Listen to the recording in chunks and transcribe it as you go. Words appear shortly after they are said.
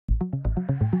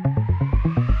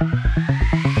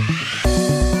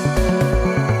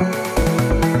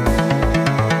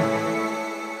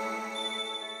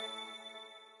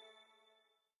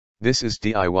This is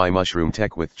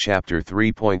DIY-Mushroom-Tek with Chapter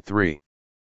 3.3.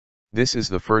 This is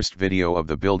the first video of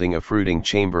the Building a Fruiting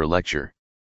Chamber lecture.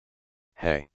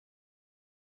 Hey.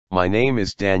 My name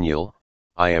is Daniel,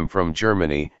 I am from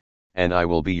Germany, and I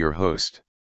will be your host.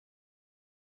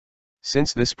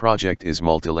 Since this project is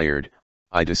multilayered,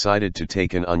 I decided to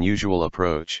take an unusual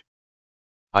approach.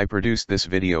 I produced this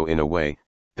video in a way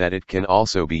that it can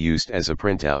also be used as a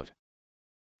printout.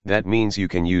 That means you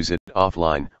can use it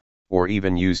offline, or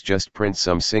even just print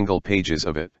some single pages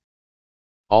of it.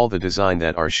 All the design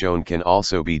that are shown can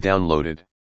also be downloaded.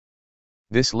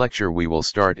 This lecture we will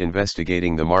start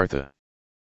investigating the Martha.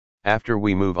 After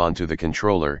we move on to the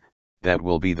controller, that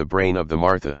will be the brain of the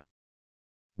Martha.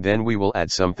 Then we will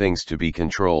add some things to be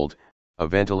controlled, a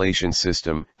ventilation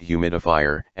system,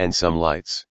 humidifier, and some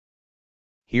lights.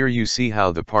 Here you see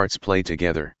how the parts play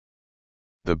together.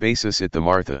 The basis is the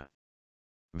Martha.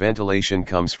 Ventilation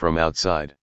comes from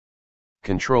outside.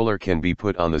 Controller can be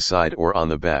put on the side or on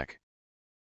the back.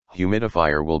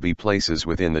 Humidifier will be places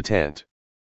within the tent.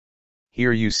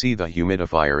 Here you see the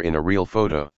humidifier in a real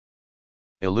photo.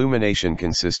 Illumination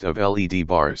consists of LED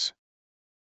bars.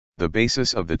 The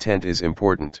basis of the tent is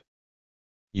important.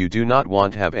 You do not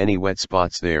want to have any wet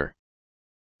spots there.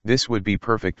 This would be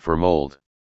perfect for mold.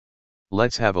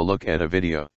 Let's have a look at a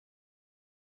video.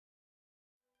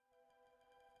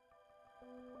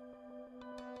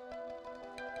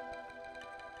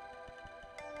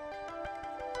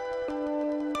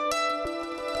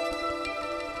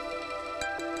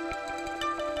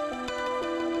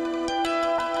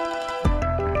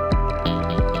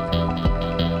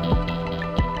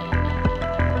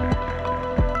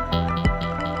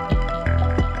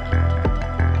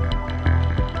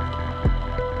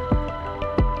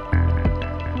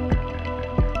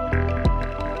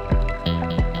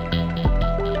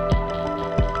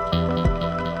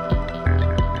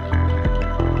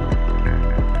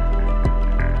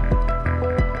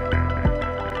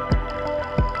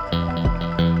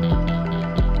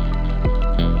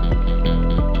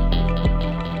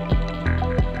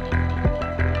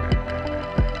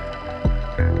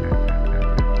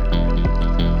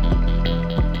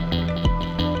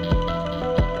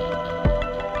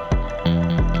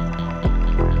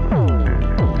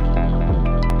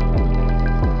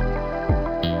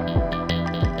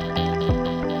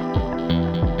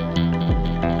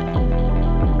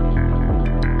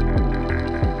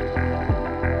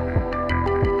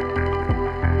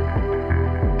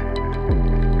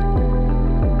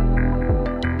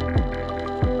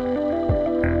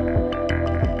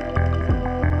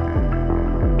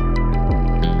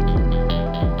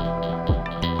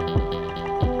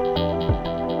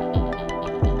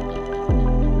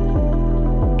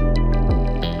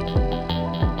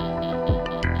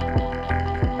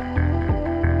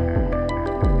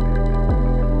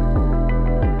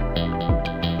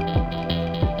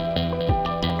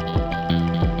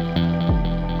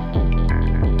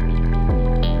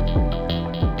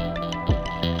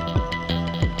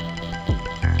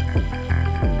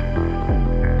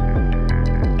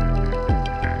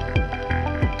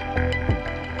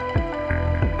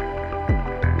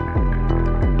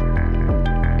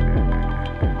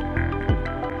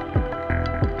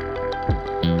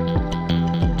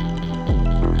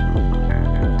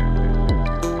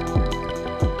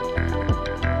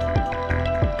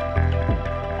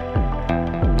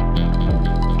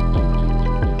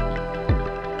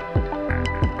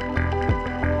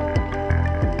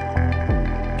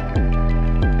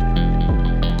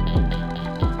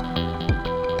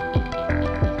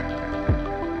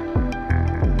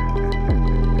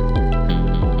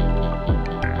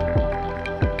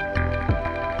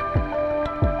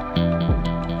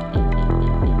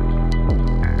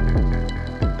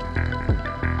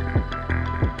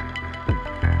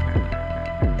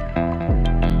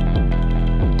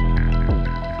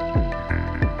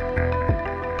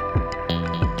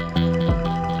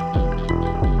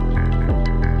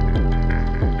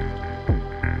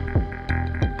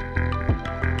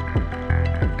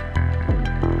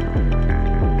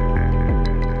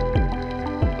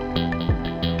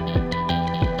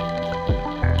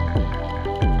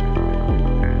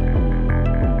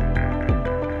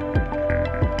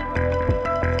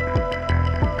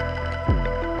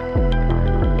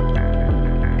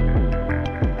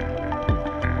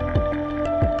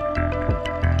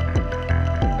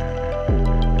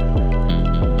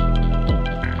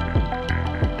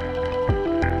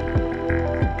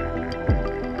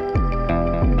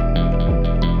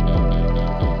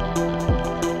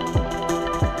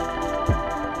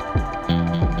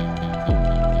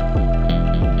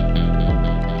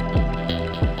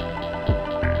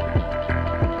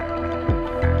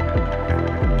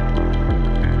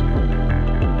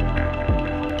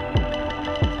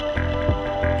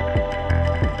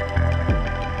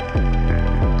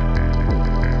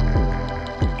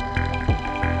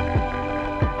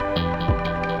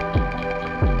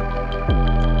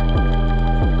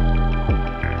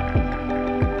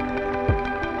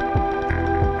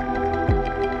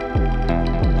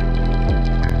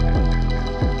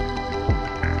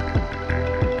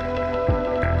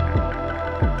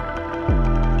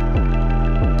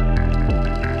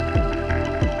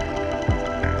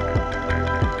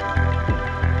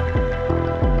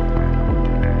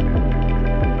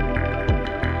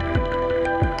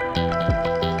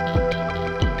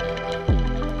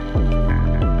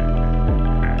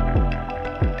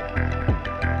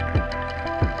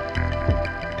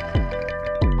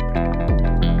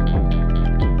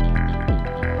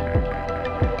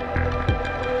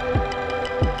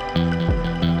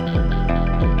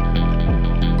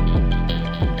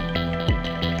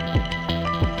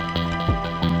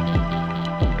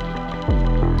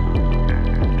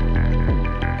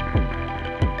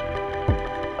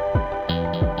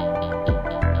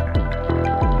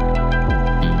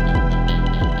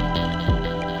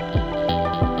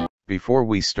 Before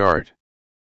we start,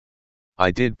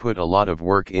 I did put a lot of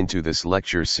work into this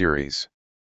lecture series.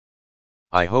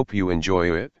 I hope you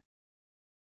enjoy it.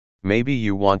 Maybe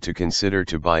you want to consider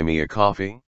to buy me a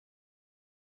coffee?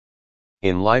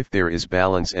 In life there is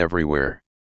balance everywhere.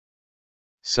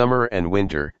 Summer and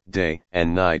winter, day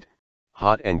and night,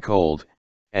 hot and cold,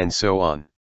 and so on.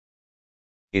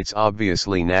 It's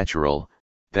obviously natural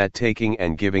that taking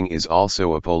and giving is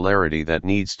also a polarity that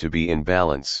needs to be in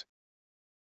balance.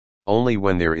 Only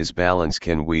when there is balance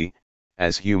can we,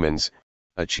 as humans,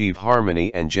 achieve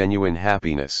harmony and genuine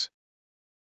happiness.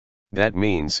 That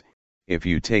means, if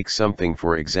you take something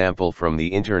for example from the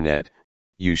internet,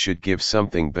 you should give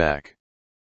something back.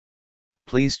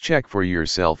 Please check for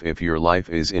yourself if your life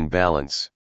is in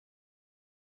balance.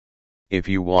 If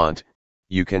you want,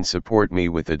 you can support me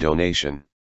with a donation.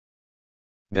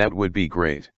 That would be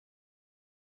great.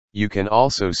 You can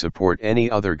also support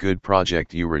any other good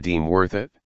project you deem worth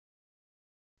it.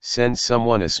 Send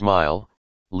someone a smile,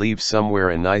 leave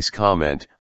somewhere a nice comment,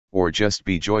 or just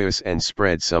be joyous and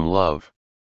spread some love.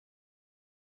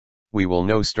 We will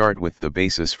now start with the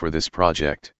basis for this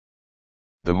project.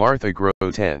 The Martha Grow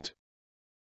Tent.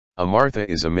 A Martha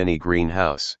is a mini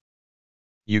greenhouse.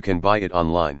 You can buy it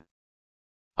online.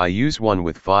 I use one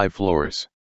with 5 floors.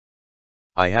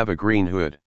 I have a green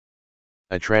hood.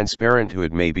 A transparent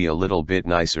hood may be a little bit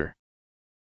nicer.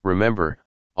 Remember,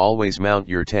 always mount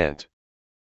your tent.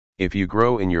 If you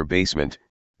grow in your basement,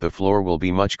 the floor will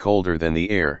be much colder than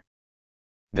the air.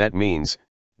 That means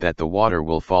that the water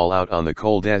will fall out on the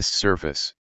coldest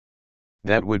surface.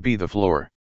 That would be the floor.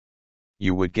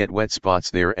 You would get wet spots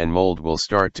there and mold will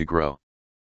start to grow.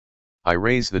 I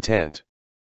raise the tent.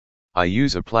 I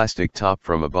use a plastic top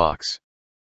from a box.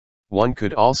 One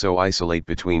could also isolate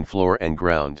between floor and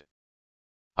ground.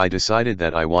 I decided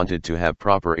that I wanted to have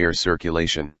proper air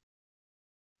circulation.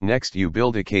 Next you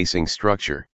build a casing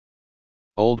structure.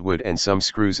 Old wood and some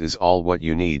screws is all what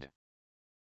you need.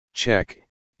 Check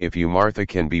if your Martha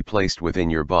can be placed within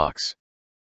your box.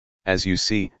 As you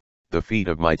see, the feet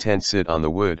of my tent sit on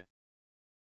the wood.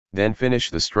 Then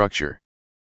finish the structure.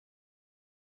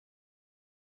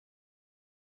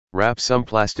 Wrap some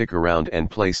plastic around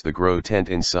and place the grow tent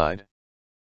inside.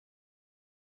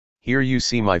 Here you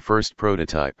see my first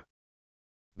prototype.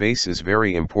 Base is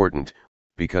very important,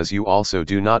 because you also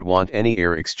do not want any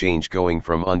air exchange going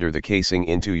from under the casing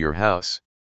into your house.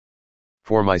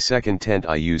 For my second tent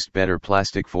I used better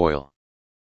plastic foil.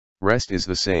 Rest is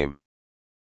the same.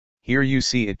 Here you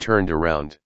see it turned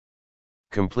around.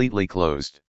 Completely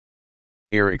closed.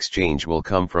 Air exchange will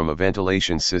come from a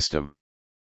ventilation system.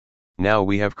 Now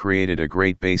we have created a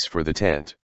great base for the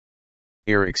tent.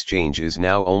 Air exchange is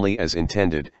now only as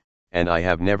intended, and I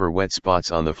have never wet spots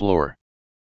on the floor.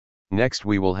 Next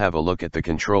we will have a look at the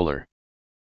controller.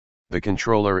 The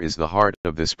controller is the heart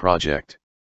of this project.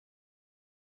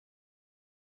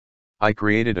 I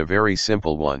created a very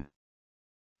simple one.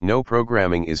 No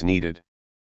programming is needed.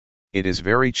 It is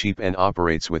very cheap and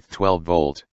operates with 12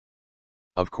 volt.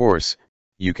 Of course,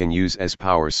 you can use as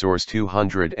power source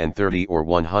 230 or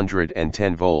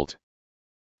 110 volt.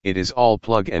 It is all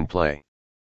plug and play.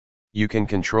 You can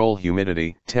control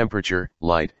humidity, temperature,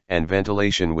 light, and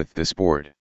ventilation with this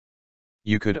board.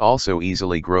 You could also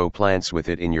easily grow plants with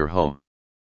it in your home.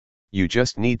 You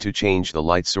just need to change the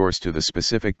light source to the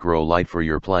specific grow light for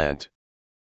your plant.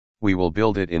 We will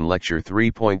build it in lecture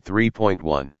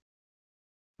 3.3.1.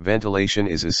 Ventilation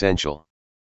is essential.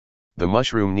 The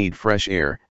mushroom need fresh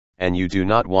air, and you do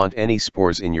not want any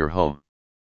spores in your home.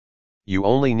 You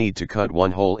only need to cut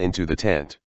one hole into the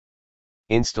tent.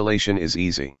 Installation is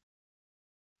easy.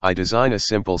 I design a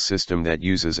simple system that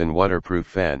uses an waterproof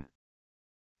fan.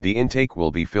 The intake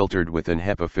will be filtered with an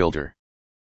HEPA filter.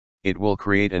 It will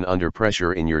create an under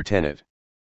pressure in your tent.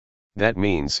 That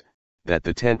means that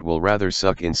the tent will rather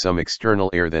suck in some external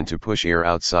air than to push air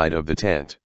outside of the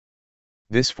tent.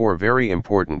 This for very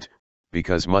important,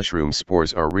 because mushroom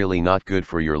spores are really not good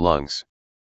for your lungs.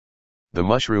 The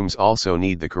mushrooms also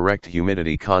need the correct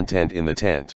humidity content in the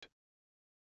tent.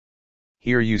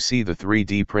 Here you see the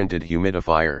 3D printed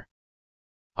humidifier.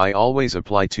 I always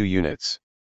apply 2 units.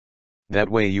 That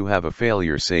way you have a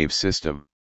failure-safe system.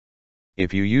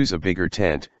 If you use a bigger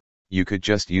tent, you could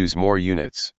just use more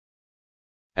units.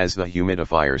 As the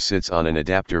humidifier sits on an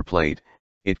adapter plate,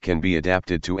 it can be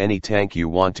adapted to any tank you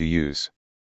want to use.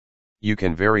 You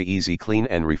can very easy clean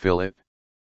and refill it.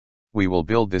 We will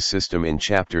build this system in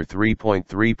chapter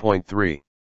 3.3.3.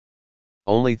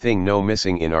 Only thing no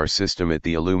missing in our system at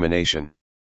the illumination.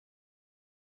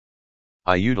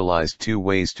 I utilized 2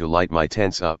 ways to light my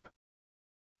tents up.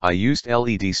 I used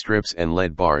LED strips and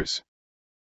LED bars.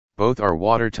 Both are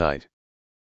watertight.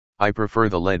 I prefer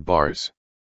the LED bars.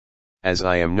 As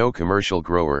I am no commercial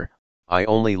grower, I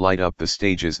only light up the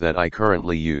stages that I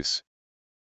currently use.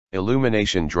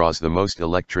 Illumination draws the most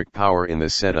electric power in the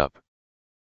setup.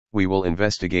 We will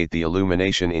investigate the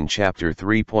illumination in chapter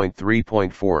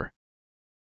 3.3.4.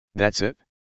 That's it.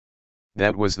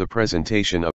 That was the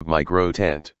presentation of my grow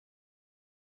tent.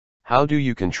 How do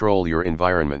you control your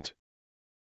environment?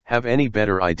 Have any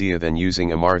better idea than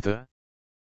using a Martha?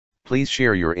 Please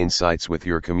share your insights with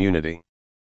your community.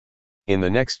 In the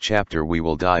next chapter we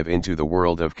will dive into the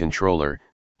world of controller,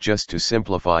 just to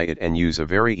simplify it and use a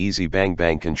very easy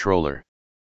bang controller.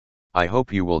 I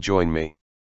hope you will join me.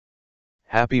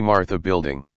 Happy Martha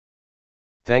building.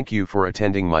 Thank you for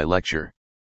attending my lecture.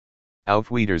 Auf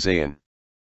Wiedersehen.